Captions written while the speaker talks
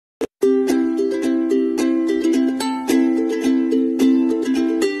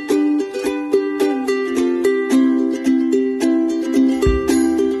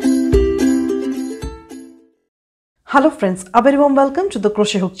Hello friends, a very warm welcome to the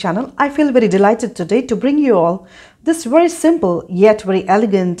Crochet Hook channel. I feel very delighted today to bring you all this very simple yet very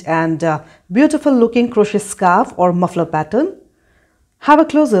elegant and beautiful looking crochet scarf or muffler pattern. Have a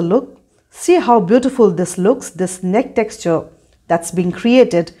closer look. See how beautiful this looks. This neck texture that's being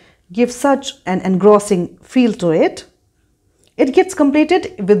created gives such an engrossing feel to it. It gets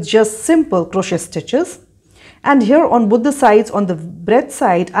completed with just simple crochet stitches. And here on both the sides, on the breadth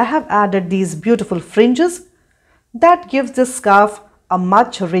side, I have added these beautiful fringes. That gives this scarf a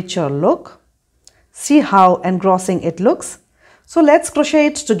much richer look. See how engrossing it looks. So let's crochet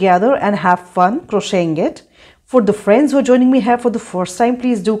it together and have fun crocheting it. For the friends who are joining me here for the first time,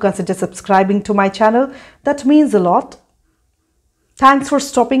 please do consider subscribing to my channel. That means a lot. Thanks for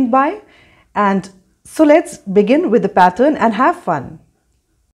stopping by. And so let's begin with the pattern and have fun.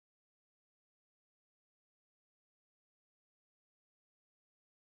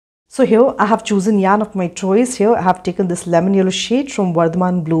 So here I have chosen yarn of my choice. Here I have taken this lemon yellow shade from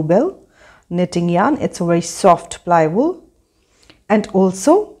Vardhaman Bluebell knitting yarn. It's a very soft plywool, and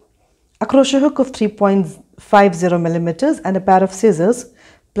also a crochet hook of 3.50 millimeters and a pair of scissors.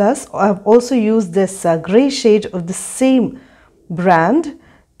 Plus I have also used this grey shade of the same brand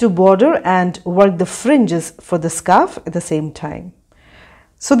to border and work the fringes for the scarf at the same time.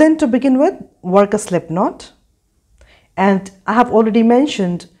 So then to begin with, work a slip knot, and I have already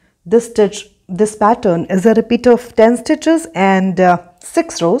mentioned this pattern is a repeat of 10 stitches and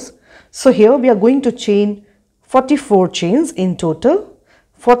 6 rows. So here we are going to chain 44 chains in total,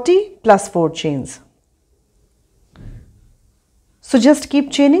 40 plus 4 chains. So just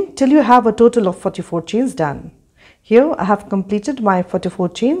keep chaining till you have a total of 44 chains done. Here I have completed my 44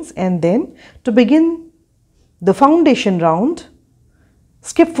 chains, and then to begin the foundation round,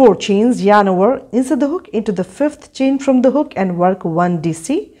 skip 4 chains, yarn over, insert the hook into the 5th chain from the hook and work 1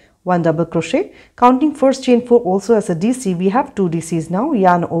 DC. 1 double crochet, counting first chain 4 also as a DC. We have 2 DCs now.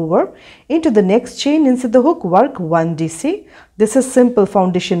 Yarn over into the next chain, insert the hook, work 1 DC. This is simple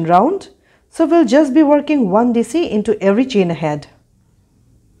foundation round, so we'll just be working 1 DC into every chain ahead.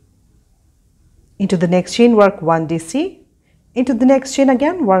 Into the next chain, work 1 DC. Into the next chain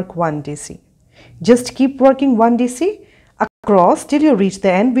again, work 1 DC. Just keep working 1 DC across till you reach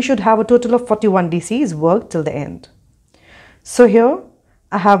the end. We should have a total of 41 DCs worked till the end. So here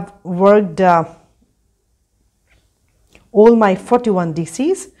I have worked all my 41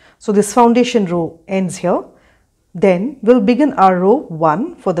 DCs. So this foundation row ends here. Then we'll begin our row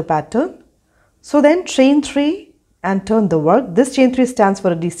 1 for the pattern. So then chain 3 and turn the work. This chain 3 stands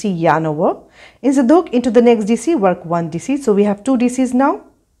for a DC, yarn over. Insert the hook into the next DC, work 1 DC. So we have 2 DCs now.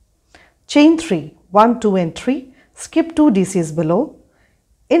 Chain 3, 1, 2 and 3. Skip 2 DCs below.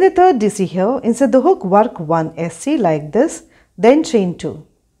 In the 3rd DC here, insert the hook, work 1 SC like this. Then chain 2,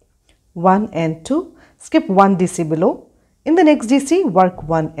 1 and 2, skip 1 DC below. In the next DC, work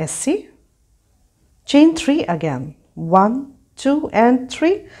 1 SC, chain 3 again, 1, 2 and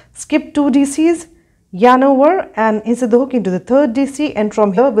 3, skip 2 DCs, yarn over and insert the hook into the 3rd DC, and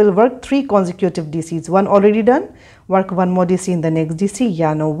from here we'll work 3 consecutive DCs. 1 already done, work 1 more DC in the next DC,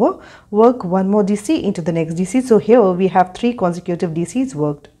 yarn over, work 1 more DC into the next DC. So here we have 3 consecutive DCs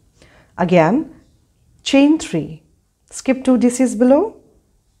worked. Again, chain 3. Skip 2 DCs below,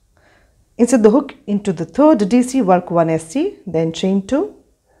 insert the hook into the 3rd DC, work 1 SC, then chain 2,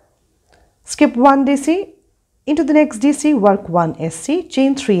 skip 1 DC, into the next DC, work 1 SC,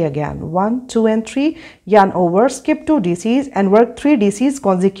 chain 3 again, 1, 2 and 3, yarn over, skip 2 DCs and work 3 DCs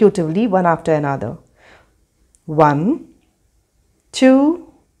consecutively, one after another. 1,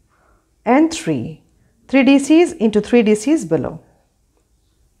 2 and 3. 3 DCs into 3 DCs below.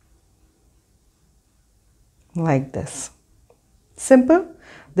 Like this. Simple.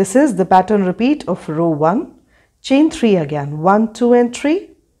 This is the pattern repeat of row 1. Chain 3 again, 1, 2 and 3.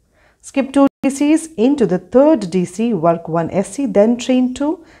 Skip 2 DCs into the 3rd DC, work 1 SC, then chain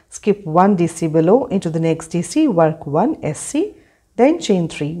 2, skip 1 DC below, into the next DC, work 1 SC, then chain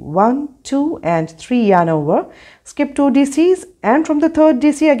 3, 1, 2 and 3, yarn over, skip 2 DCs, and from the 3rd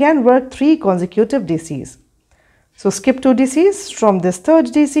DC again work 3 consecutive DCs. So skip 2 DCs from this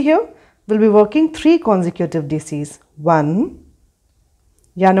 3rd DC here. We'll be working 3 consecutive DCs. 1,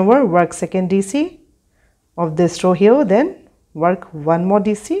 yarn over, work 2nd DC of this row here, then work 1 more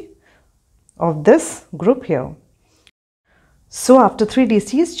DC of this group here. So after 3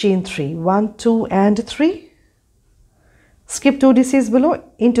 DCs, chain 3, 1, 2 and 3. Skip 2 DCs below,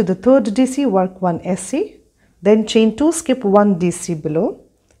 into the 3rd DC, work 1 SC, then chain 2, skip 1 DC below,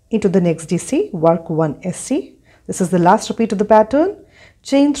 into the next DC, work 1 SC. This is the last repeat of the pattern.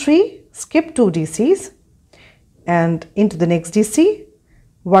 Chain 3, skip 2 DCs and into the next DC,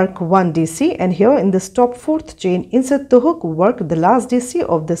 work 1 DC, and here in this top 4th chain, insert the hook, work the last DC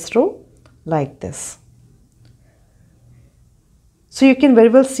of this row like this. So you can very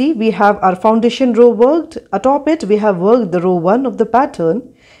well see we have our foundation row worked. Atop it we have worked the row 1 of the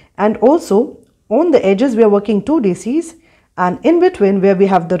pattern, and also on the edges we are working 2 DCs, and in between where we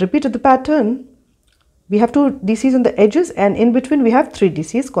have the repeat of the pattern, we have 2 DCs on the edges, and in between we have 3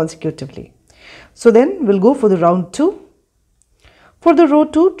 DCs consecutively. So then we'll go for the round 2. For the row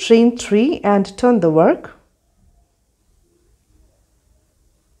 2, chain 3 and turn the work.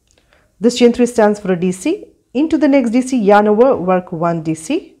 This chain 3 stands for a DC. Into the next DC, yarn over, work 1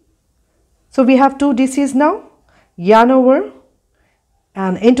 DC. So we have 2 DCs now. Yarn over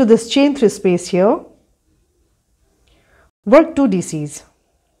and into this chain 3 space here, work 2 DCs,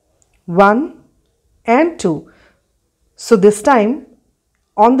 1 and 2. So this time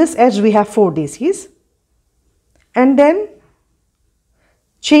on this edge we have 4 DCs, and then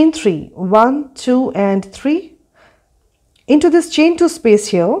chain 3, 1, 2 and 3. Into this chain 2 space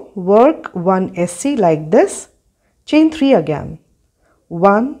here, work 1 SC like this, chain 3 again,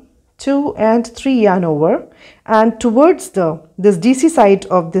 1, 2 and 3, yarn over, and towards this DC side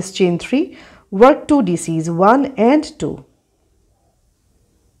of this chain 3, work 2 DCs, 1 and 2.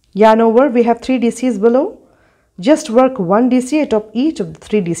 Yarn over, we have 3 DCs below. Just work 1 DC atop each of the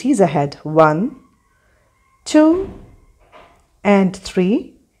 3 DCs ahead, 1, 2 and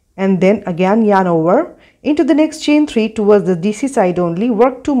 3, and then again yarn over into the next chain 3 towards the DC side only,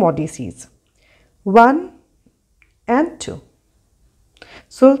 work 2 more DCs, 1 and 2.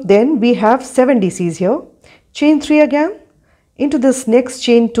 So then we have 7 DCs here. Chain 3 again, into this next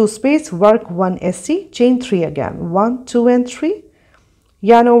chain 2 space, work 1 SC, chain 3 again, 1, 2 and 3,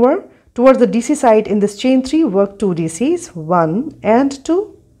 yarn over towards the DC side in this chain 3, work 2 DCs, 1 and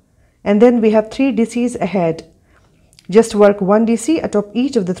 2, and then we have 3 DCs ahead. Just work 1 DC atop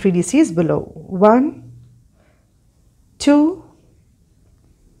each of the 3 DCs below, 1, 2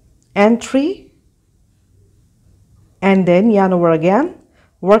 and 3, and then yarn over again,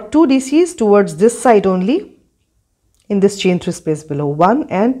 work 2 DCs towards this side only in this chain 3 space below, 1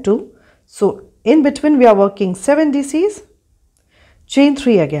 and 2. So in between we are working 7 DCs, chain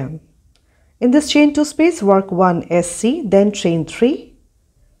 3 again. In this chain 2 space, work 1 SC, then chain 3,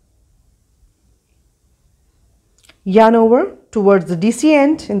 yarn over towards the DC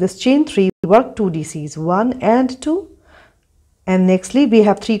end. In this chain 3, work 2 DCs, 1 and 2, and nextly we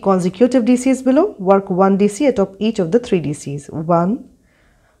have 3 consecutive DCs below, work 1 DC atop each of the 3 DCs, 1,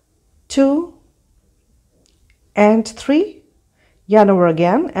 2 and 3, yarn over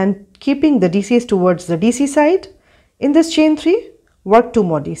again, and keeping the DCs towards the DC side. In this chain 3, work 2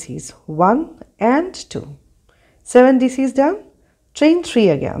 more DCs, 1 and 2, 7 DCs done, chain 3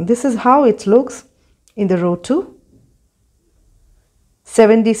 again. This is how it looks in the row 2.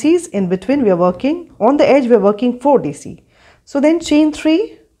 7 DCs, in between we are working, on the edge we are working 4 DC. So then chain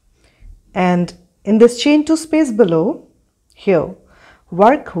 3, and in this chain 2 space below here,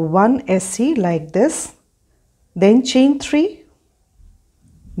 work 1 SC like this, then chain 3,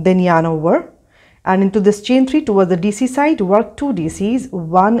 then yarn over, and into this chain 3 towards the DC side, work 2 DCs,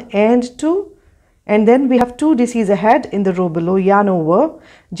 1 and 2, and then we have 2 DCs ahead in the row below, yarn over,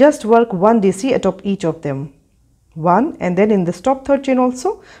 just work 1 DC atop each of them, 1, and then in this top 3rd chain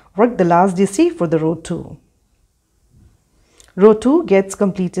also work the last DC for the row 2. Row 2 gets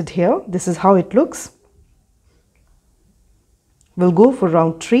completed here. This is how it looks. We'll go for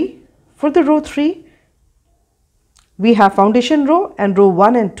round 3. For the row 3, we have foundation row and row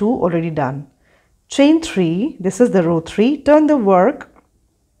 1 and 2 already done. Chain 3, this is the row 3, turn the work,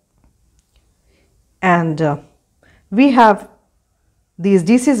 and we have these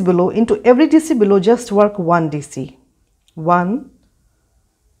DCs below. Into every DC below just work 1 DC, 1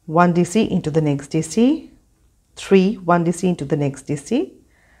 DC into the next DC, 3, 1 DC into the next DC,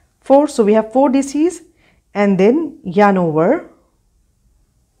 4, so we have 4 DCs, and then yarn over,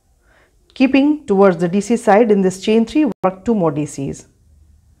 keeping towards the DC side. In this chain 3, work 2 more DCs,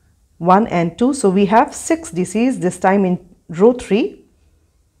 1 and 2, so we have 6 DCs this time in row 3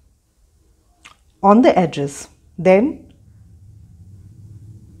 on the edges, then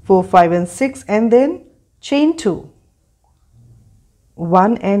 4, 5 and 6, and then chain 2,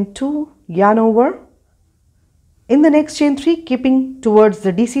 1 and 2, yarn over. In the next chain 3, keeping towards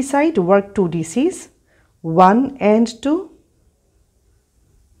the DC side, work 2 DCs, 1 and 2,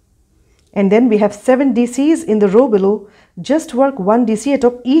 and then we have 7 DCs in the row below. Just work 1 DC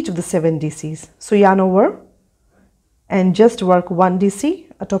atop each of the 7 DCs. So yarn over and just work 1 DC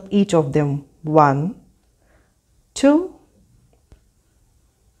atop each of them, 1, 2,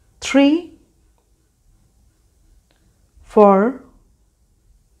 3, 4,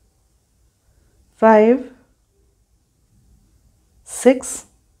 5, 6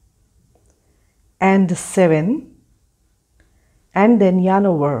 and 7, and then yarn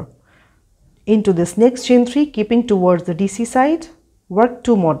over into this next chain 3, keeping towards the DC side. Work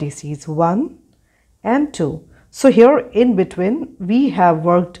 2 more DCs, 1 and 2. So here in between we have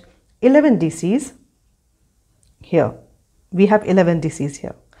worked 11 DCs. Here we have 11 DCs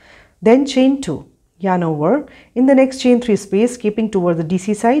here. Then chain 2, yarn over in the next chain 3 space, keeping towards the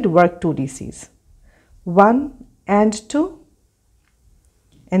DC side. Work 2 DCs, 1 and 2,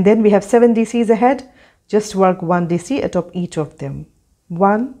 and then we have 7 DCs ahead. Just work 1 DC atop each of them.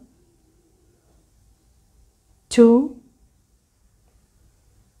 1, 2,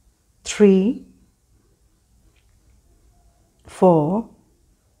 3, 4,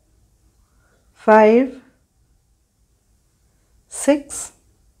 5, 6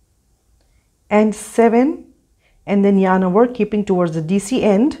 and 7, and then yarn over, keeping towards the DC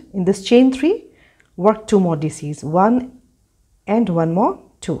end. In this chain 3, work 2 more DCs, 1 and 1 more,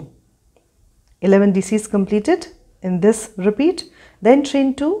 2. 11 DCs completed in this repeat. Then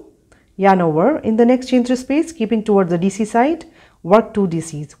chain 2, yarn over in the next chain 3 space, keeping towards the DC side. Work 2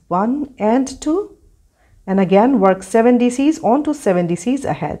 DCs, 1 and 2, and again work 7 DCs onto 7 DCs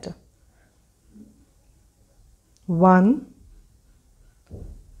ahead. 1,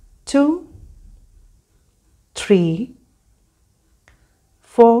 2, 3,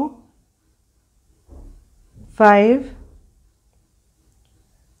 4, 5,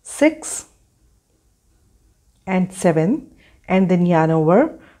 6 and 7, and then yarn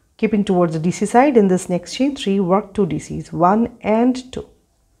over, keeping towards the DC side. In this next chain 3, work 2 DCs, 1 and 2.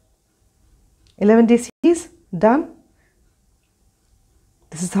 11 DCs done.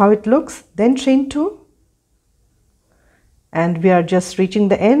 This is how it looks. Then chain 2, and we are just reaching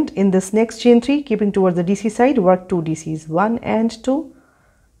the end. In this next chain 3, keeping towards the DC side, work 2 DCs, 1 and 2,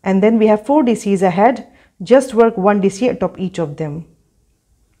 and then we have 4 DCs ahead. Just work 1 DC atop each of them.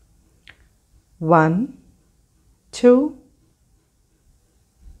 1, 2,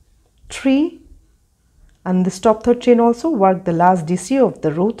 3, and this top third chain also work the last DC of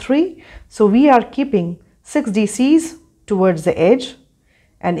the row 3. So we are keeping 6 DCs towards the edge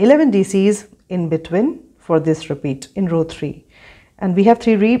and 11 DCs in between for this repeat in row 3, and we have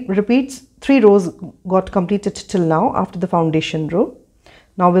 3 repeats. 3 rows got completed till now after the foundation row.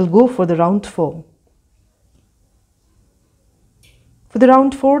 Now we'll go for the round 4. For the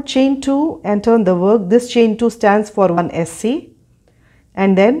round 4, chain 2 and turn the work. This chain 2 stands for 1 SC,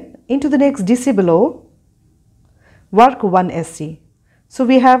 and then into the next DC below work 1 SC. So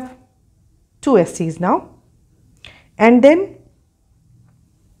we have 2 SCs now, and then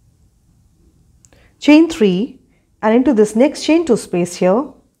chain 3 and into this next chain 2 space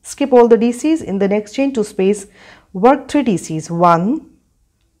here, skip all the DCs. In the next chain 2 space, work 3 DCs, 1,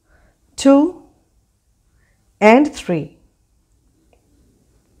 2 and 3.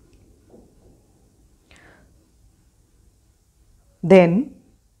 Then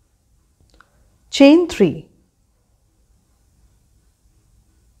chain 3.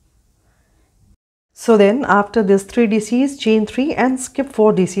 So then after this 3 DCs, chain 3 and skip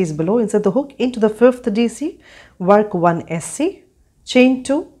 4 DCs below. Insert the hook into the 5th DC, work 1 SC, chain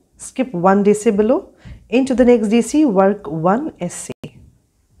 2, skip 1 DC below, into the next DC, work 1 SC.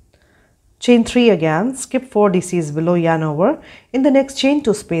 Chain 3 again, skip 4 DCs below, yarn over in the next chain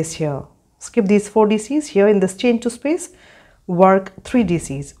 2 space here. Skip these 4 DCs here in this chain 2 space, work 3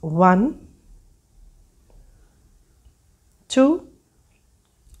 DCs, 1, 2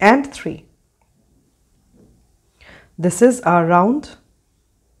 and 3. This is our round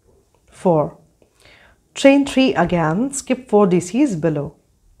 4. Chain 3 again, skip 4 DCs below.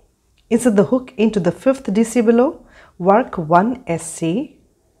 Insert the hook into the 5th DC below, work 1 SC.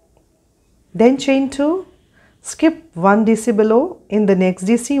 Then chain 2, skip 1 DC below. In the next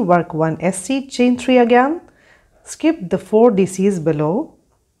DC, work 1 SC. Chain 3 again, skip the 4 DCs below,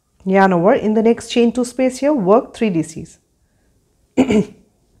 yarn over in the next chain 2 space here, work 3 DCs.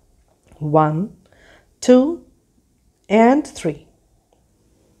 1, 2 and 3.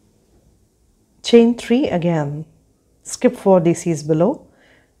 Chain 3 again, skip 4 DCs below,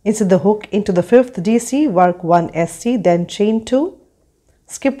 insert the hook into the 5th DC, work 1 SC, then chain 2,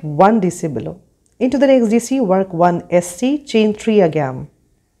 skip 1 DC below. Into the next DC, work 1 SC, chain 3 again.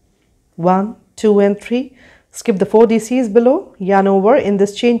 1, 2 and 3. Skip the 4 DCs below, yarn over in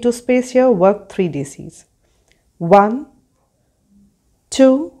this chain 2 space here, work 3 DCs. 1,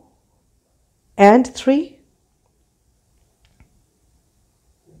 2 and 3.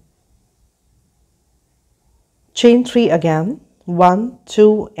 Chain 3 again, 1,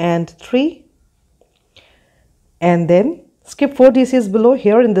 2 and 3. And then skip 4 DCs below.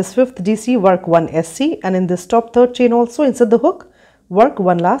 Here in this 5th DC, work 1 SC, and in this top 3rd chain also insert the hook, work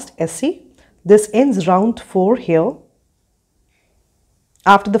 1 last SC. This ends round 4 here.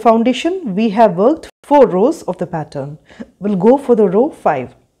 After the foundation, we have worked 4 rows of the pattern. We'll go for the row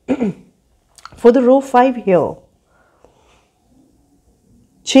 5. For the row 5 here,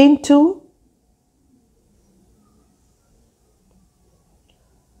 chain 2,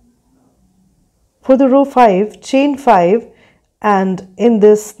 for the row 5, chain 5, and in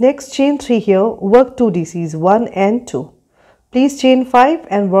this next chain 3 here, work 2 DCs, 1 and 2. Please chain 5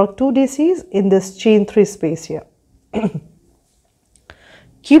 and work 2 DCs in this chain 3 space here.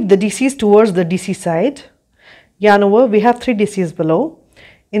 Keep the DCs towards the DC side. Yarn over, we have 3 DCs below.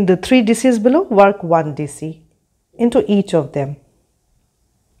 In the 3 DCs below, work 1 DC into each of them.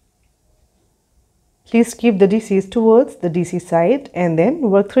 Please keep the DCs towards the DC side and then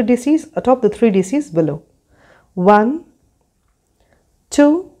work 3 DCs atop the 3 DCs below. 1,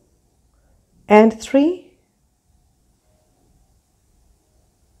 2 and 3.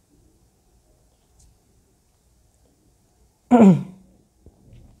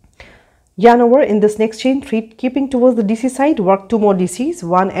 Yarn over in this next chain 3, keeping towards the DC side, work 2 more DCs,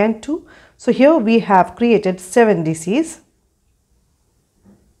 1 and 2. So here we have created 7 DCs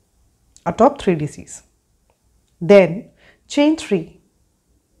atop 3 DCs. Then chain 3.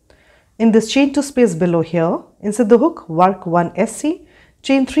 In this chain 2 space below here, insert the hook, work 1 SC,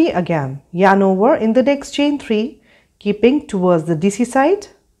 chain 3 again. Yarn over in the next chain 3, keeping towards the DC side,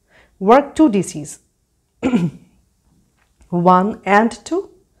 work 2 DCs, 1 and 2.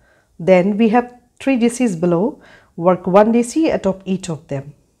 Then we have 3 DCs below, work 1 DC atop each of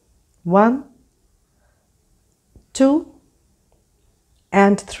them. 1, 2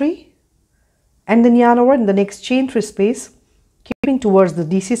 and 3, and then yarn over in the next chain 3 space, keeping towards the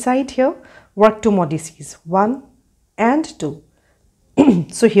DC side here, work 2 more DCs, 1 and 2.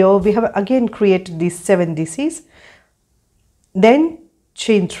 So here we have again created these 7 DCs. Then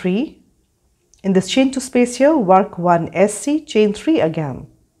chain 3, in this chain 2 space here, work 1 SC, chain 3 again.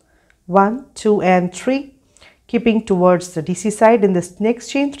 1, 2 and 3, keeping towards the DC side. In this next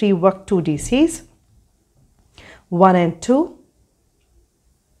chain 3, work 2 DCs, 1 and 2.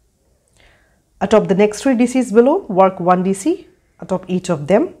 Atop the next 3 DCs below, work 1 DC atop each of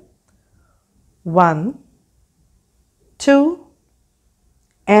them. 1, 2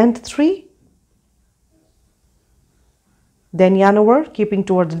 and 3. Then yarn over, keeping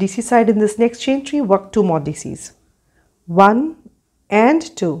towards the DC side. In this next chain 3, work 2 more DCs, 1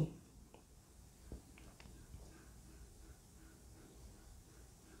 and 2.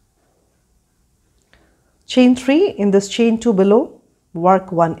 Chain 3, in this chain 2 below, work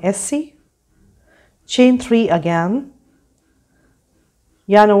 1 SC, chain 3 again.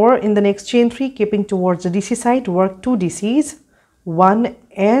 Yarn over in the next chain 3, keeping towards the DC side, work 2 DCs, 1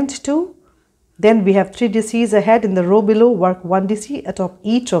 and 2. Then we have 3 DCs ahead in the row below, work 1 DC atop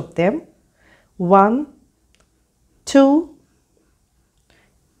each of them. 1, 2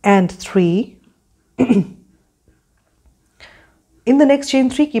 and 3. In the next chain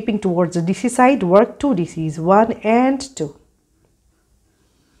 3, keeping towards the DC side, work 2 DCs, 1 and 2.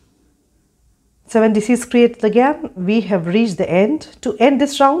 7 DCs created again. We have reached the end. To end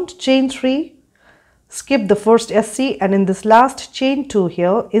this round, chain 3, skip the first SC, and in this last chain 2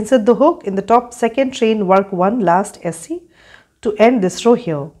 here, insert the hook in the top 2nd chain, work 1 last SC to end this row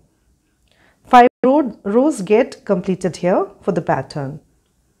here. 5 rows get completed here for the pattern.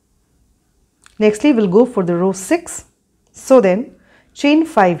 Nextly, we'll go for the row 6. So then, chain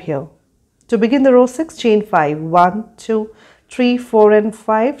 5 here. To begin the row 6, chain 5, 1, 2, 3, 4 and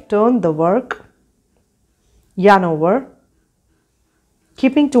 5, turn the work, yarn over,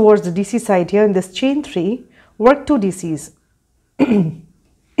 keeping towards the DC side here. In this chain 3, work 2 DCs,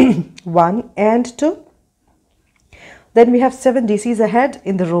 1 and 2. Then we have 7 DCs ahead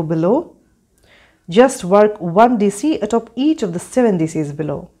in the row below. Just work 1 DC atop each of the 7 DCs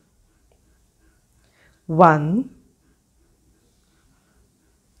below. 1,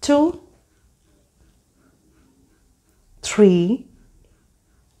 2, 3,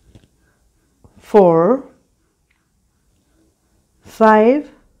 4,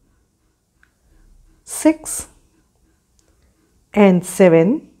 5, 6 and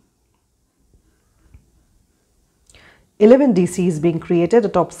 7. 11 DCs being created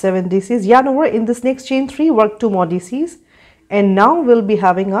atop 7 DCs. Yarn over in this next chain 3, work 2 more DCs, and now we'll be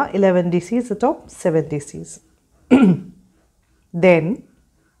having our 11 DCs atop 7 DCs. Then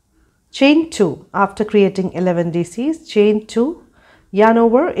chain 2, after creating 11 DCs, chain 2, yarn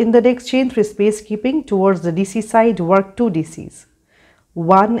over in the next chain 3 space, keeping towards the DC side, work 2 DCs,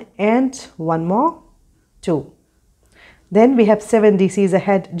 1 and 1 more, 2. Then we have 7 DCs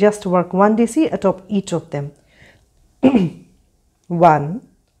ahead. Just work 1 DC atop each of them. 1,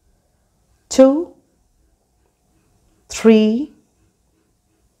 2, 3,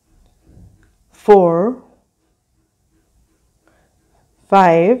 4,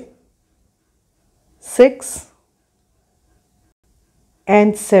 5, 6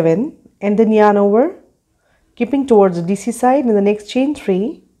 and 7, and then yarn over, keeping towards the DC side. In the next chain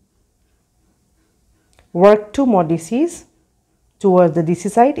 3, work 2 more DCs towards the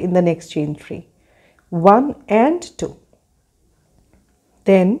DC side in the next chain 3, 1 and 2.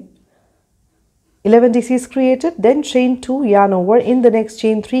 Then 11 DCs created, then chain 2, yarn over in the next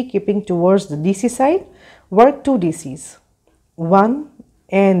chain 3, keeping towards the DC side, work 2 DCs, 1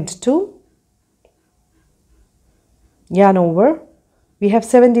 and 2, yarn over. We have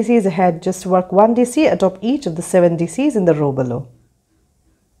 7 DCs ahead. Just work 1 DC atop each of the 7 DCs in the row below.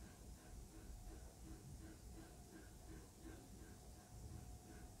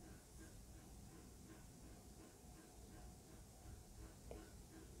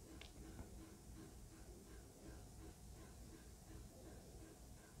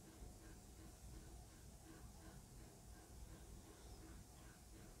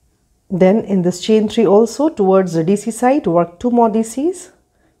 Then in this chain 3 also, towards the DC side, work 2 more DCs.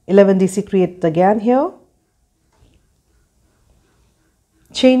 11 DC created again here.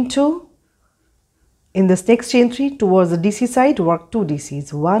 Chain 2. In this next chain 3, towards the DC side, work 2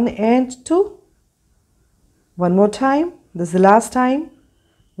 DCs, 1 and 2. One more time. This is the last time.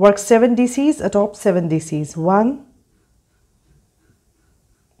 Work 7 DCs atop 7 DCs, 1,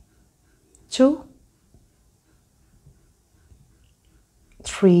 2,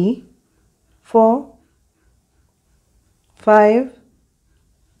 3, 4, 5,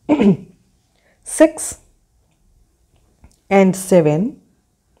 6 and 7.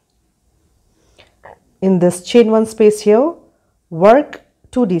 In this chain 1 space here, work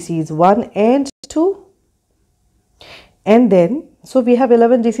 2 DCs, 1 and 2, and then so we have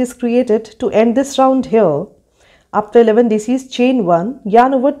 11 DCs created. To end this round here, after 11 DCs, chain 1,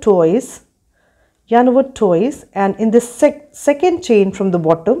 yarn over twice, and in this second chain from the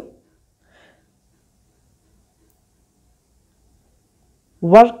bottom,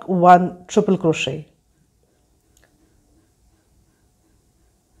 work 1 triple crochet.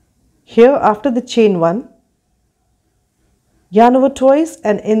 Here after the chain 1, yarn over twice,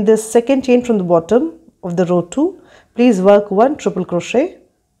 and in this second chain from the bottom of the row 2, please work 1 triple crochet,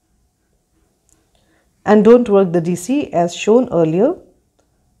 and don't work the DC as shown earlier.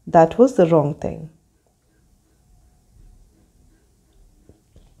 That was the wrong thing.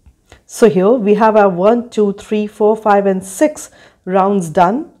 So here we have our 1, 2, 3, 4, 5 and 6 rounds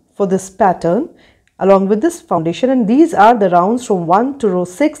done for this pattern along with this foundation, and these are the rounds from 1 to row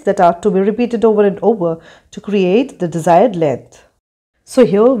 6 that are to be repeated over and over to create the desired length. So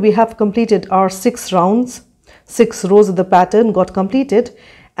here we have completed our 6 rounds, 6 rows of the pattern got completed,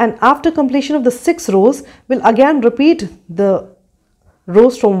 and after completion of the 6 rows, we'll again repeat the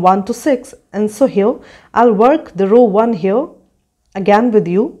rows from 1 to 6. And so here I'll work the row 1 here again with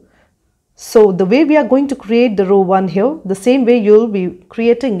you. So the way we are going to create the row 1 here, the same way you'll be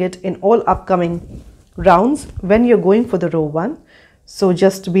creating it in all upcoming rounds when you're going for the row 1. So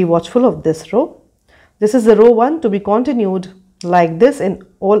just be watchful of this row. This is the row 1 to be continued like this in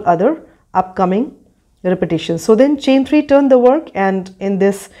all other upcoming repetitions. So then chain 3, turn the work, and in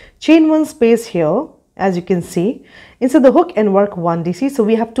this chain 1 space here, as you can see, insert the hook and work 1 DC. So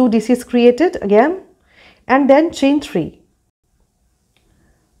we have 2 DCs created again, and then chain 3.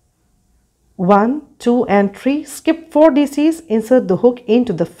 1, 2 and 3, skip 4 DCs, insert the hook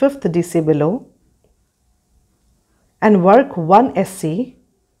into the 5th DC below and work 1 SC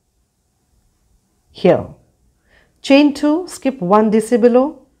here. Chain 2, skip 1 DC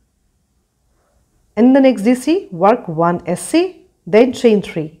below. In the next DC, work 1 SC, then chain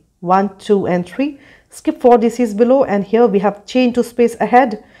 3, 1, 2 and 3, skip 4 DCs below, and here we have chain 2 space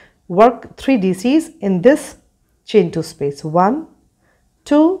ahead, work 3 DCs in this chain 2 space, 1,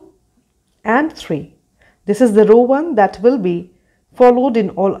 2 and 3. This is the row 1 that will be followed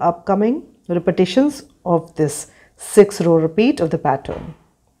in all upcoming repetitions of this 6 row repeat of the pattern.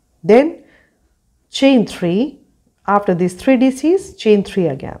 Then chain 3, after these 3 DCs, chain 3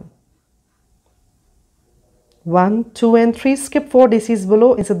 again. 1, 2 and 3, skip 4 DCs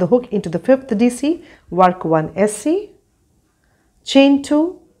below, insert the hook into the 5th DC, work 1 SC, chain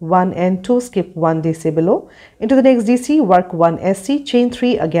 2, 1 and 2, skip 1 DC below, into the next DC, work 1 SC, chain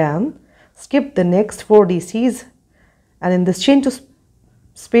 3 again, skip the next 4 DCs, and in this chain 2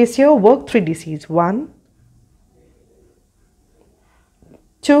 space here, work 3 DCs, 1,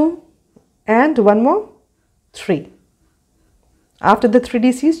 2 and one more, 3. After the 3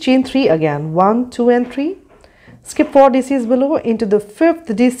 DCs, chain 3 again, 1, 2 and 3. Skip 4 DCs below into the 5th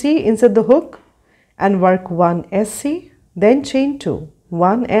DC, insert the hook and work 1 SC, then chain 2,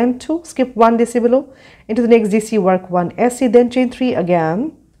 1 and 2, skip 1 DC below into the next DC, work 1 SC, then chain 3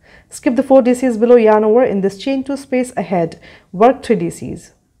 again, skip the 4 DCs below, yarn over in this chain 2 space ahead, work 3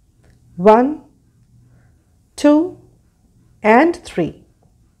 DCs, 1, 2 and 3.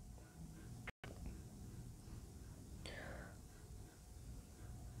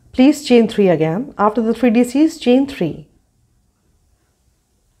 Please chain 3 again. After the 3 DCs, chain 3.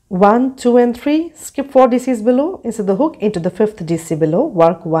 1, 2 and 3. Skip 4 DCs below, insert the hook into the 5th DC below,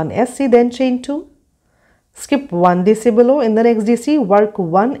 work 1 SC, then chain 2. Skip 1 DC below, in the next DC, work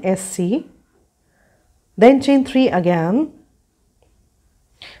 1 SC, then chain 3 again.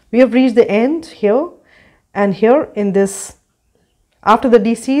 We have reached the end here, and here in this, after the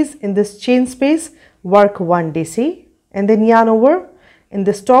DCs, in this chain space, work 1 DC, and then yarn over in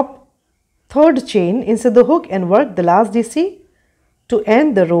this top 3rd chain, insert the hook and work the last DC to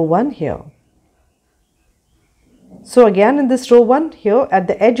end the row 1 here. So again in this row 1 here at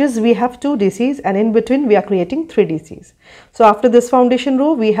the edges we have 2 DCs and in between we are creating 3 DCs. So after this foundation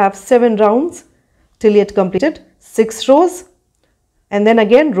row we have 7 rounds till yet completed, 6 rows, and then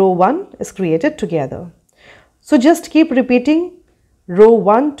again row 1 is created together. So just keep repeating row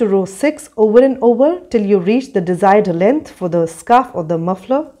 1 to row 6 over and over till you reach the desired length for the scarf or the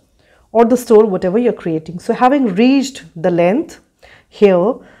muffler or the stole, whatever you're creating. So having reached the length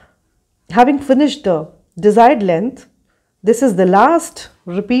here, having finished the desired length, this is the last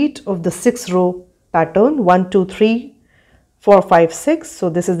repeat of the 6 row pattern, 1, 2, 3, 4, 5, 6. So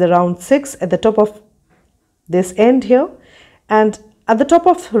this is the round 6 at the top of this end here, and at the top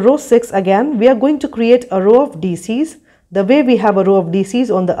of row 6 again we are going to create a row of DCs the way we have a row of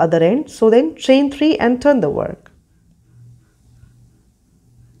DCs on the other end. So then chain 3 and turn the work.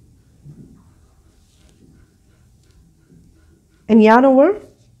 And yarn over.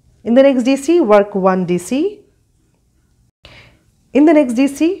 In the next DC, work 1 DC. In the next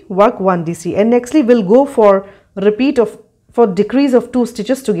DC, work 1 DC. And nextly we'll go for repeat of, for decrease of 2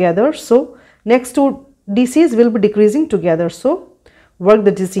 stitches together. So next 2 DCs will be decreasing together. So work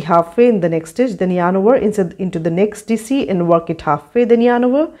the DC halfway in the next stitch, then yarn over, insert into the next DC and work it halfway, then yarn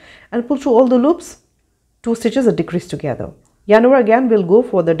over and pull through all the loops. 2 stitches are decreased together. Yarn over again, we'll go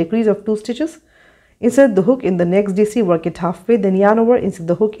for the decrease of 2 stitches. Insert the hook in the next DC, work it halfway, then yarn over, insert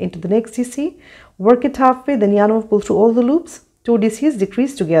the hook into the next DC, work it halfway, then yarn over, pull through all the loops. 2 DCs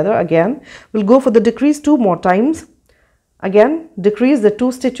decrease together again. We'll go for the decrease 2 more times. Again, decrease the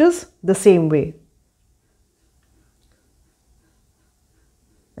 2 stitches the same way.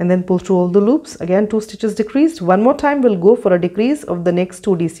 And then pull through all the loops. Again 2 stitches decreased. One more time we'll go for a decrease of the next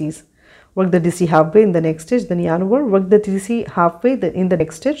 2 DCs. Work the DC halfway in the next stitch, then yarn over, work the DC halfway in the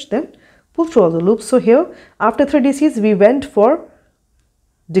next stitch, then pull through all the loops. So here after 3 DCs we went for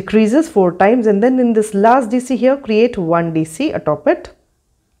decreases 4 times, and then in this last DC here create 1 DC atop it.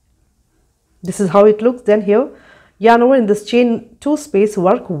 This is how it looks. Then here yarn over in this chain 2 space,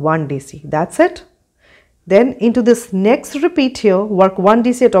 work 1 DC. That's it. Then into this next repeat here, work 1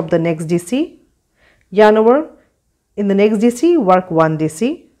 DC atop the next DC, yarn over in the next DC, work 1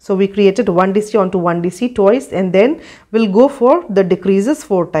 DC. So we created 1 DC onto 1 DC twice, and then we'll go for the decreases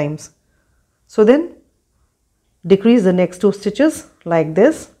 4 times. So then decrease the next 2 stitches like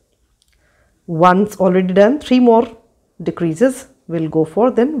this. One's already done, 3 more decreases we'll go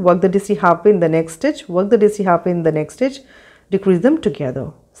for. Then work the DC halfway in the next stitch, work the DC halfway in the next stitch, decrease them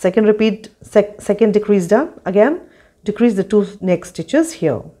together. Second repeat, second decrease done. Again decrease the 2 next stitches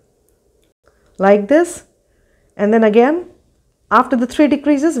here like this, and then again after the 3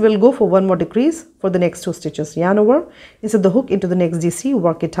 decreases we'll go for 1 more decrease for the next 2 stitches. Yarn over, insert the hook into the next DC,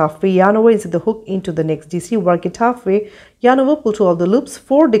 work it halfway, yarn over, insert the hook into the next DC, work it halfway, yarn over, pull through all the loops.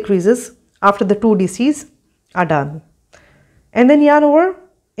 4 decreases after the 2 DCs are done, and then yarn over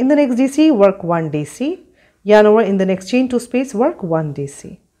in the next DC, work 1 DC, yarn over in the next chain 2 space, work 1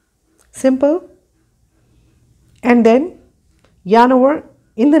 DC. Simple. And then yarn over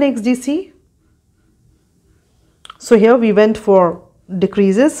in the next DC. So here we went for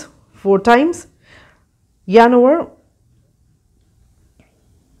decreases 4 times, yarn over,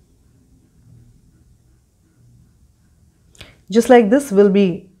 just like this we'll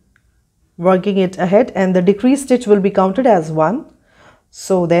be working it ahead, and the decrease stitch will be counted as 1.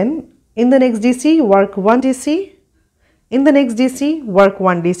 So then in the next DC, work 1 DC, in the next DC, work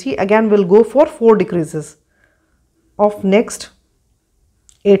 1 DC. Again we'll go for 4 decreases of next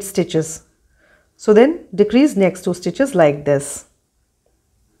 8 stitches. So then decrease next 2 stitches like this.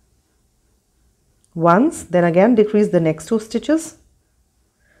 once, then again decrease the next 2 stitches.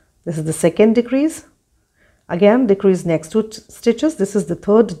 This is the second decrease. Again decrease next 2 stitches. This is the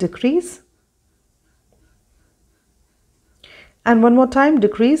third decrease. And one more time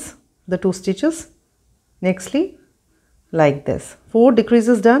decrease the 2 stitches. Nextly, like this. 4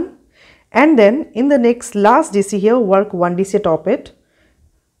 decreases done. And then in the next last DC here, work 1 DC atop it.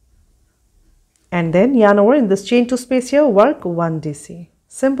 And then yarn over in this chain 2 space here, work 1 DC.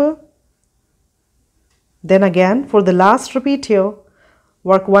 Simple. Then again for the last repeat here,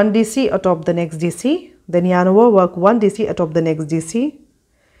 work 1 DC atop the next DC. Then yarn over, work 1 DC atop the next DC.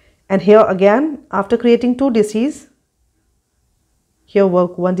 And here again, after creating 2 DCs, here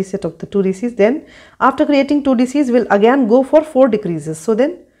work 1 DC atop the 2 DCs. Then after creating 2 DCs, we'll again go for 4 decreases. So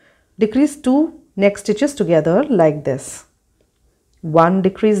then decrease 2 next stitches together like this. 1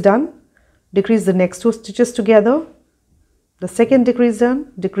 decrease done. Decrease the next 2 stitches together. The second decrease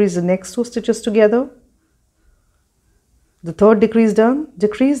done. Decrease the next 2 stitches together. The third decrease done.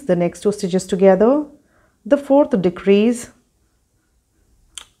 Decrease the next 2 stitches together. The fourth decrease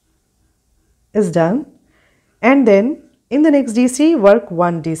is done. And then in the next DC, work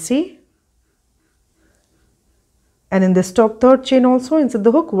 1 DC. And in this top third chain also, inside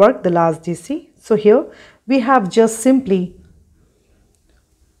the hook, work the last DC. So here we have just simply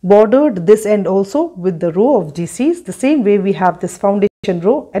bordered this end also with the row of DCs, the same way we have this foundation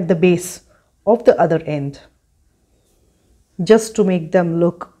row at the base of the other end, just to make them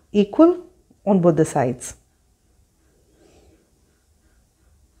look equal on both the sides.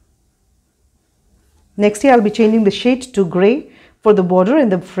 Next here I'll be changing the shade to grey for the border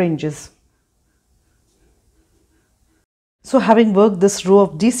and the fringes. So having worked this row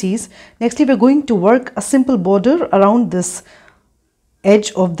of DCs, nextly we're going to work a simple border around this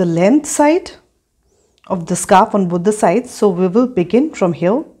edge of the length side of the scarf on both the sides. So we will begin from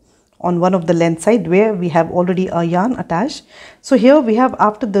here on one of the length side where we have already a yarn attached. So here we have,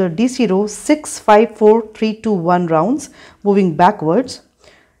 after the DC row, 6, 5, 4, 3, 2, 1 rounds moving backwards.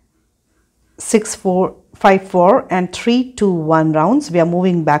 6, 4, 5, 4 and 3, 2, 1 rounds. We are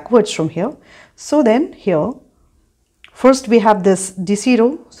moving backwards from here. So then here first we have this DC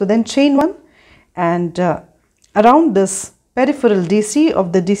row. So then chain 1 and around this peripheral DC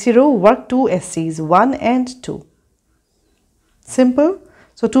of the DC row, work 2 SCs, 1 and 2. Simple.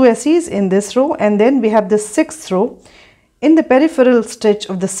 So 2 SCs in this row, and then we have the 6th row. In the peripheral stitch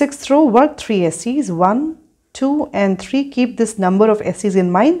of the 6th row, work 3 SCs, 1, 2 and 3. Keep this number of SCs in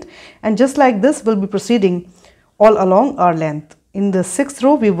mind, and just like this we'll be proceeding all along our length. In the 6th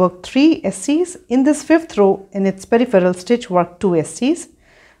row we work 3 SCs. In this 5th row, in its peripheral stitch, work 2 SCs.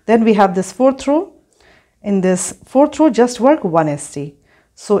 Then we have this 4th row. In this 4th row, just work 1 SC.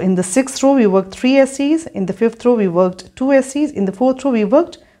 So in the 6th row we worked 3 SCs, in the 5th row we worked 2 SCs, in the 4th row we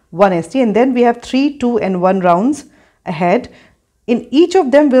worked 1 SC, and then we have 3, 2 and 1 rounds ahead. In each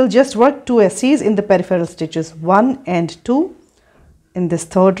of them we'll just work 2 SCs in the peripheral stitches, 1 and 2 in this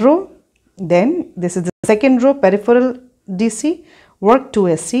 3rd row. Then this is the 2nd row, peripheral DC, work 2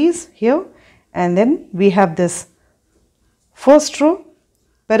 SCs here, and then we have this 1st row,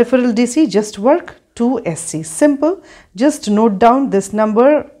 peripheral DC, just work 2 SCs. Simple. Just note down this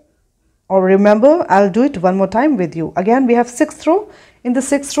number, or remember, I'll do it one more time with you. Again we have 6th row. In the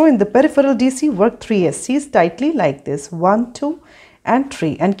 6th row, in the peripheral DC, work 3 SCs tightly like this, 1, 2 and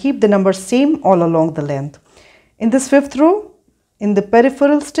 3, and keep the number same all along the length. In this 5th row, in the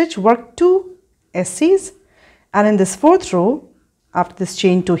peripheral stitch, work 2 SCs, and in this 4th row, after this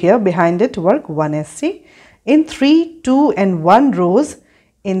chain 2 here, behind it, work 1 SC. In 3, 2 and 1 rows,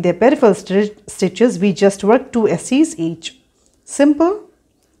 in the peripheral stitches, we just work 2 SCs each. Simple.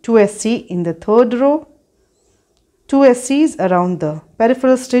 2 SC in the 3rd row, 2 SCs around the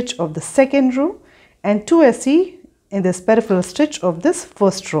peripheral stitch of the 2nd row, and 2 SC in this peripheral stitch of this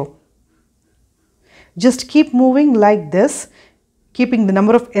 1st row. Just keep moving like this, keeping the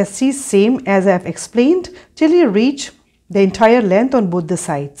number of SCs same as I have explained, till you reach the entire length on both the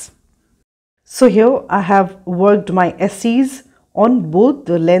sides. So here I have worked my SCs on both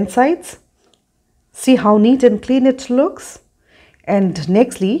the length sides. See how neat and clean it looks. And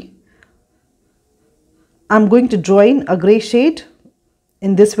nextly, I'm going to join a grey shade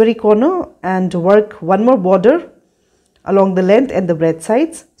in this very corner and work one more border along the length and the breadth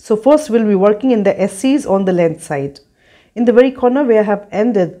sides. So first we'll be working in the SCs on the length side. In the very corner where I have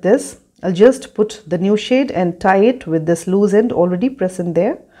ended this, I'll just put the new shade and tie it with this loose end already present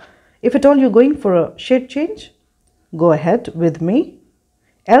there. If at all you're going for a shade change, go ahead with me.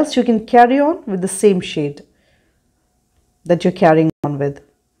 Else you can carry on with the same shade that you're carrying on with.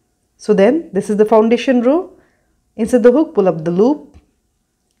 So then this is the foundation row. Inside the hook, pull up the loop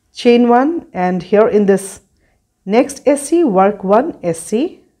chain 1, and here in this next SC work 1 SC.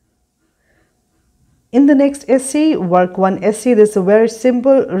 In the next SC work 1 SC. This is a very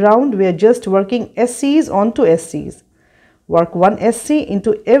simple round. We are just working SCs onto SCs. Work 1 SC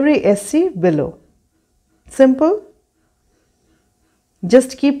into every SC below. Simple.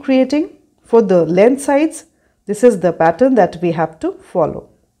 Just keep creating. For the length sides, this is the pattern that we have to follow.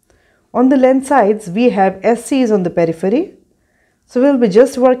 On the length sides, we have SCs on the periphery. So we will be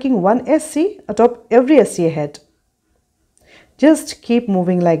just working 1 SC atop every SC head. Just keep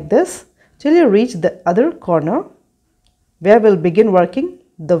moving like this till you reach the other corner where we'll begin working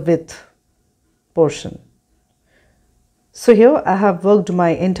the width portion. So here I have worked my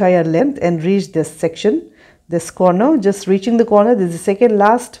entire length and reached this section, this corner. Just reaching the corner, this is the second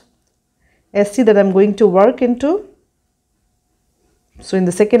last SC that I'm going to work into. So in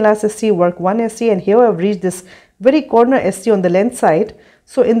the second last SC, work 1 SC, and here I've reached this very corner SC on the length side.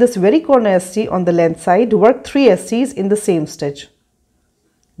 So in this very corner SC on the length side, work 3 SCs in the same stitch.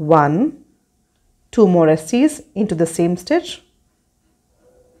 1, 2 more SCs into the same stitch,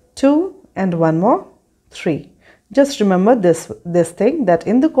 2 and 1 more, 3. Just remember this thing, that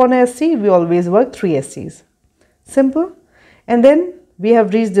in the corner SC we always work 3 SCs. Simple. And then we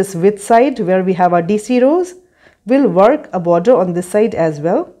have reached this width side where we have our DC rows. We'll work a border on this side as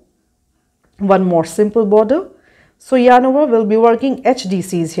well. One more simple border. So yarn over, we'll be working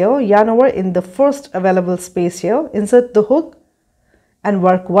HDCs here. Yarn over in the first available space here. Insert the hook and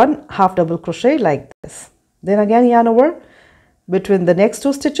work 1 half double crochet like this. Then again yarn over. Between the next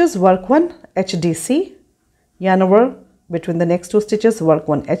 2 stitches, work 1 HDC. Yarn over. Between the next 2 stitches, work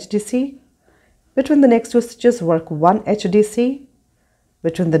 1 HDC. Between the next 2 stitches, work 1 HDC.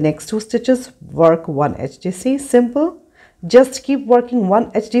 Between the next 2 stitches, work 1 HDC. Simple. Just keep working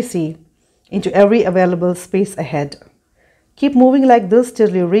 1 HDC into every available space ahead. Keep moving like this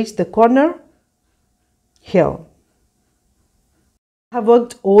till you reach the corner here. I have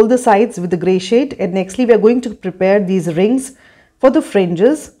worked all the sides with the grey shade, and nextly we are going to prepare these rings for the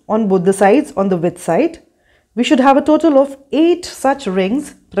fringes on both the sides on the width side. We should have a total of 8 such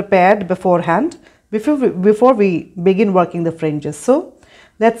rings prepared beforehand before we begin working the fringes. So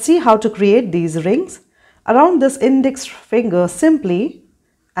let's see how to create these rings. Around this index finger, simply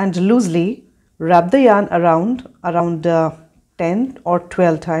and loosely wrap the yarn around 10 or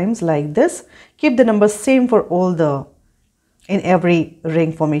 12 times like this. Keep the numbers same for in every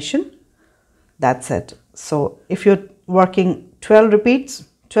ring formation. That's it. So if you're working 12 repeats,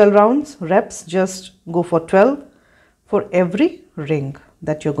 12 rounds, reps, just go for 12 for every ring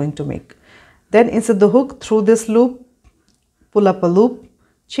that you're going to make. Then insert the hook through this loop, pull up a loop,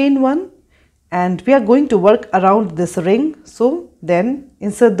 chain 1, and we are going to work around this ring. So then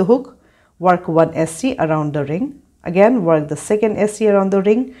insert the hook, work 1 SC around the ring, again work the second SC around the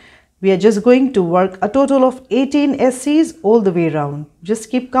ring. We are just going to work a total of 18 SCs all the way around.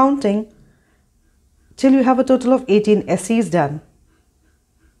 Just keep counting till you have a total of 18 SCs done.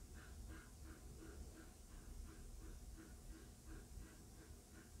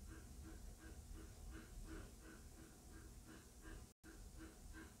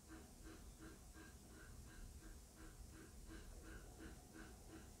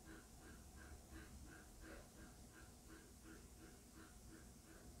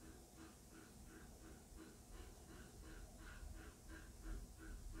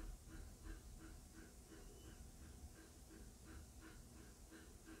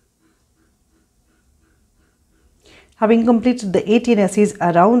 Having completed the 18 SCs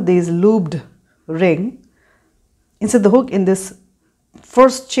around this looped ring, insert the hook in this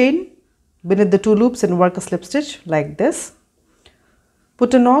first chain beneath the 2 loops and work a slip stitch like this.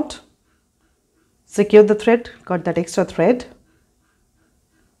 Put a knot, secure the thread, cut that extra thread.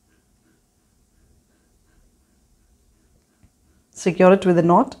 Secure it with a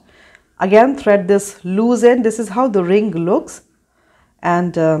knot. Again thread this loose end. This is how the ring looks,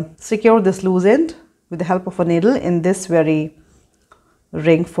 and secure this loose end with the help of a needle in this very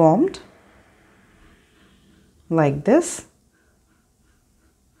ring formed like this.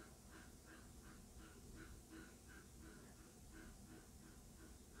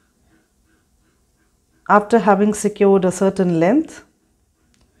 After having secured a certain length,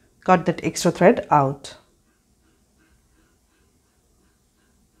 cut that extra thread out.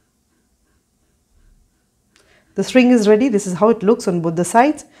 The string is ready. This is how it looks on both the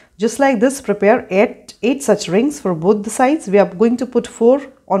sides. Just like this, prepare 8 such rings for both the sides. We are going to put 4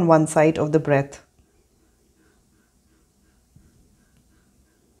 on one side of the breadth.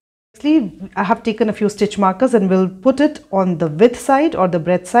 Next, I have taken a few stitch markers and will put it on the width side or the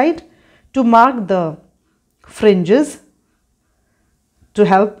breadth side to mark the fringes to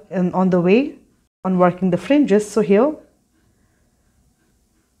help on the way on working the fringes. So here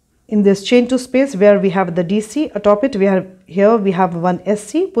in this chain 2 space where we have the DC atop it, we have one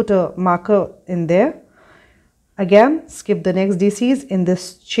SC, put a marker in there. Again, skip the next DCs. In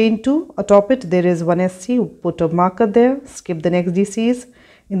this chain 2 atop it, there is one SC, put a marker there, skip the next DCs.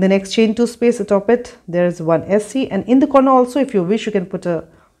 In the next chain 2 space atop it, there is one SC, and in the corner also, if you wish, you can put a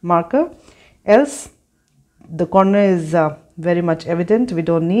marker, else the corner is very much evident. We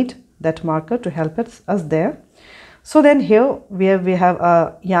don't need that marker to help us there. So then here where we have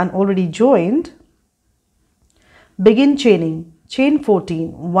a yarn already joined, begin chaining. Chain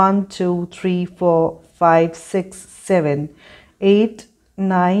 14, 1, 2, 3, 4, 5, 6, 7, 8,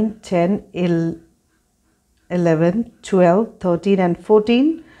 9, 10, 11, 12, 13 and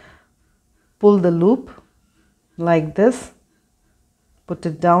 14. Pull the loop like this, put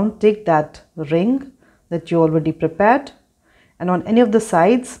it down, take that ring that you already prepared, and on any of the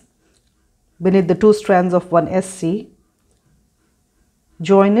sides beneath the 2 strands of one SC,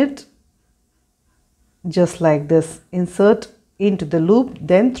 join it just like this. Insert into the loop,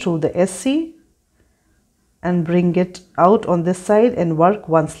 then through the SC and bring it out on this side and work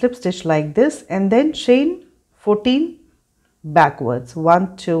one slip stitch like this, and then chain 14 backwards.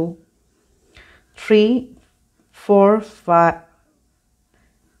 1, 2, 3, 4, 5,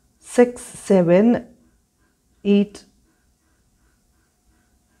 6, 7, 8,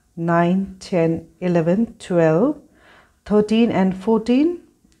 9, 10, 11, 12, 13 and 14,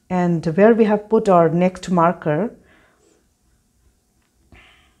 and where we have put our next marker,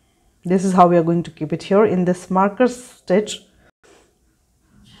 this is how we are going to keep it here. In this marker stitch,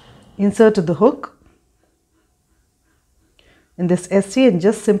 insert the hook in this SC and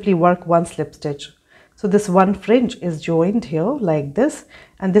just simply work one slip stitch. So this one fringe is joined here like this,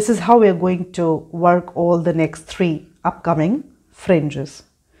 and this is how we are going to work all the next 3 upcoming fringes.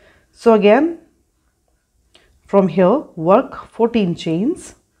 So again, from here work 14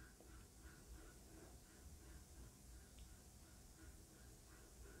 chains,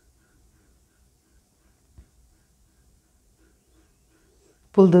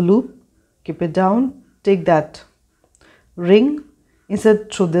 pull the loop, keep it down, take that ring,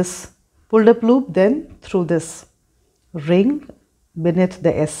 insert through this pulled up loop, then through this ring beneath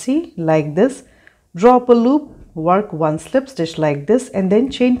the SC like this, draw up a loop, work one slip stitch like this, and then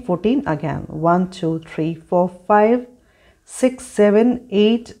chain 14 again. 1, 2, 3, 4, 5, 6, 7,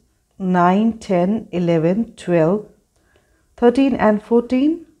 8, 9, 10, 11, 12, 13 and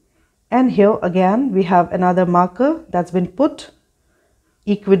 14, and here again we have another marker that's been put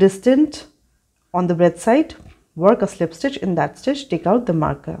equidistant on the breadth side. Work a slip stitch in that stitch, take out the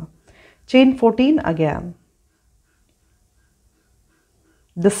marker, chain 14 again.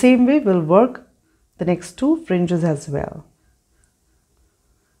 The same way we'll work the next 2 fringes as well.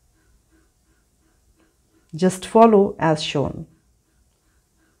 Just follow as shown.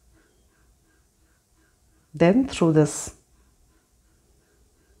 Then through this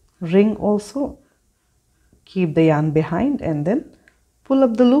ring also keep the yarn behind, and then pull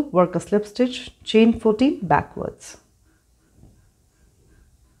up the loop, work a slip stitch, chain 14 backwards.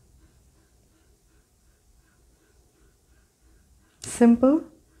 Simple.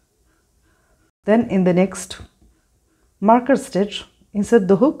 Then in the next marker stitch, insert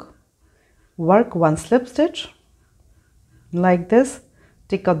the hook, work one slip stitch like this,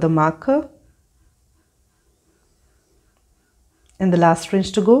 take out the marker. In the last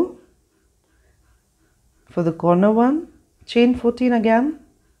fringe to go, for the corner one, chain 14 again,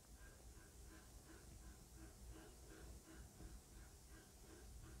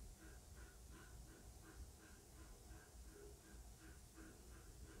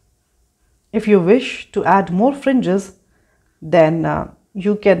 if you wish to add more fringes, then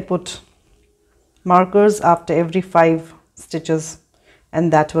you can put markers after every 5 stitches,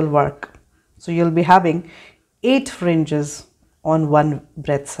 and that will work. So you'll be having 8 fringes on one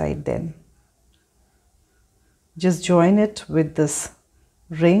breadth side. Then just join it with this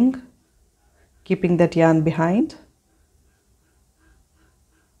ring, keeping that yarn behind,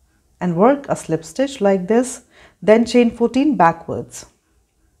 and work a slip stitch like this, then chain 14 backwards.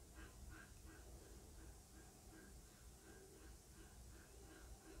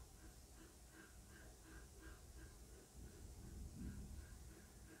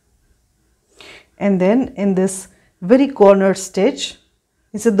 And then in this very corner stitch,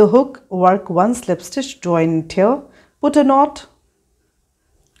 insert the hook, work one slip stitch, join it here, put a knot,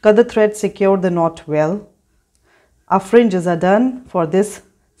 cut the thread, secure the knot well. Our fringes are done for this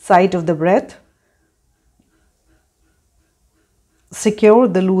side of the breadth. Secure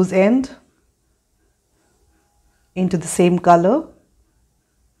the loose end into the same color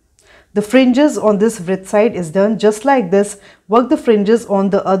The fringes on this breadth side is done just like this. Work the fringes on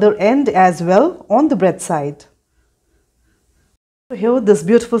the other end as well on the breadth side. So here this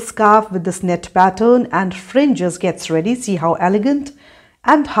beautiful scarf with this net pattern and fringes gets ready. See how elegant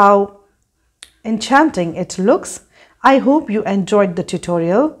and how enchanting it looks. I hope you enjoyed the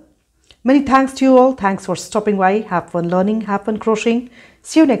tutorial. Many thanks to you all. Thanks for stopping by. Have fun learning, have fun crocheting.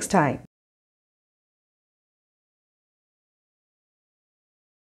 See you next time.